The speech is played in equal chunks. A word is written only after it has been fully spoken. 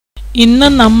ഇന്ന്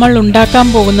നമ്മൾ ഉണ്ടാക്കാൻ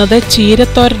പോകുന്നത്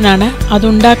ചീരത്തോരനാണ്. അത്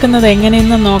ഉണ്ടാക്കുന്നത്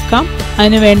എങ്ങനെയെന്ന് നോക്കാം.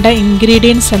 അതിനു വേണ്ട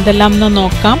ഇൻഗ്രീഡിയൻസ് എന്തെല്ലാമെന്ന്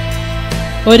നോക്കാം.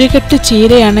 ഒരു കെട്ട്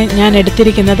ചീരയാണ് ഞാൻ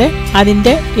എടുത്തിരിക്കുന്നത്.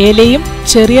 അതിൻ്റെ ഇലയും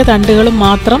ചെറിയ തണ്ടുകളും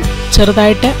മാത്രം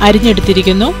ചെറുതായിട്ട്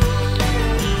അരിഞ്ഞെടുത്തിരിക്കുന്നു.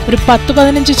 ഒരു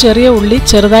 10-15 ചെറിയ ഉള്ളി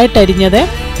ചെറുതായിട്ട് അരിഞ്ഞത്,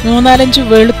 3-4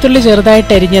 വെളുത്തുള്ളി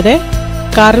ചെറുതായിട്ട് അരിഞ്ഞത്,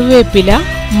 കറിവേപ്പില,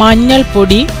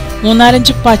 മഞ്ഞൾപ്പൊടി,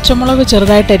 3-4 പച്ചമുളക്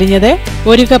ചെറുതായിട്ട് അരിഞ്ഞത്,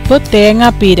 1 കപ്പ്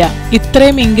തേങ്ങാപ്പീര.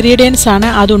 ഇത്രയും ഇൻഗ്രീഡിയൻസ് ആണ്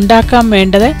അതുണ്ടാക്കാൻ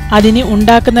വേണ്ടത്. അതിന്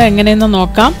ഉണ്ടാക്കുന്നത് എങ്ങനെയെന്ന്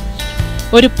നോക്കാം.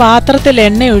 ഒരു പാത്രത്തിൽ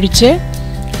എണ്ണ ഒഴിച്ച്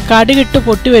കടുകിട്ട്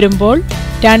പൊട്ടി വരുമ്പോൾ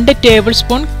 2 ടേബിൾ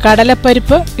സ്പൂൺ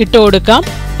കടലപ്പരിപ്പ് ഇട്ട് കൊടുക്കാം.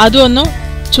 അതൊന്ന്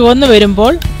ചുവന്ന്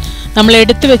വരുമ്പോൾ നമ്മൾ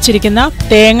എടുത്തു വെച്ചിരിക്കുന്ന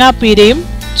തേങ്ങാപ്പീരയും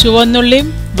ചുവന്നുള്ളിയും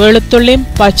വെളുത്തുള്ളിയും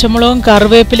പച്ചമുളകും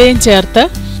കറിവേപ്പിലയും ചേർത്ത്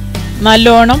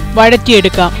നല്ലോണം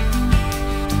വഴറ്റിയെടുക്കാം.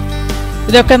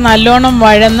 ഇതൊക്കെ നല്ലോണം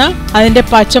വഴന്ന് അതിൻ്റെ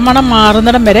പച്ചമണം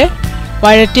മാറുന്നിടം വരെ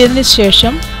വഴറ്റിയതിന്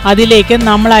ശേഷം അതിലേക്ക്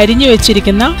നമ്മൾ അരിഞ്ഞു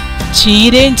വെച്ചിരിക്കുന്ന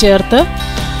ചീരയും ചേർത്ത്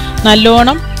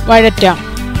നല്ലോണം വഴറ്റാം.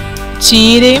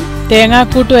 ചീരയും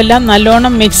തേങ്ങാക്കൂട്ടും എല്ലാം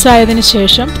നല്ലോണം മിക്സ് ആയതിനു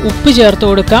ശേഷം ഉപ്പ് ചേർത്ത്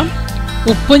കൊടുക്കാം.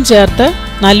 ഉപ്പും ചേർത്ത്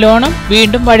നല്ലോണം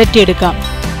വീണ്ടും വഴറ്റിയെടുക്കാം.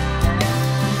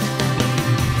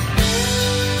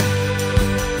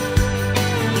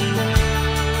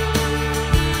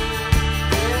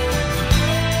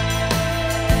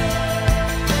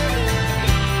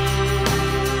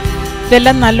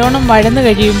 ഇതെല്ലാം നല്ലോണം വഴന്നു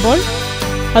കഴിയുമ്പോൾ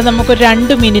അത് നമുക്ക്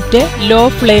 2 മിനിറ്റ് ലോ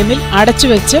ഫ്ലെയിമിൽ അടച്ചു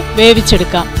വെച്ച്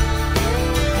വേവിച്ചെടുക്കാം.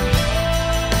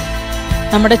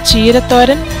 നമ്മുടെ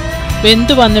ചീരത്തോരൻ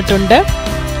വെന്തു വന്നിട്ടുണ്ട്.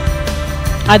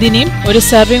 അതിനെയും ഒരു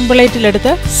സെർവിങ്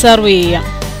പ്ലേറ്റിലെടുത്ത് സെർവ് ചെയ്യാം.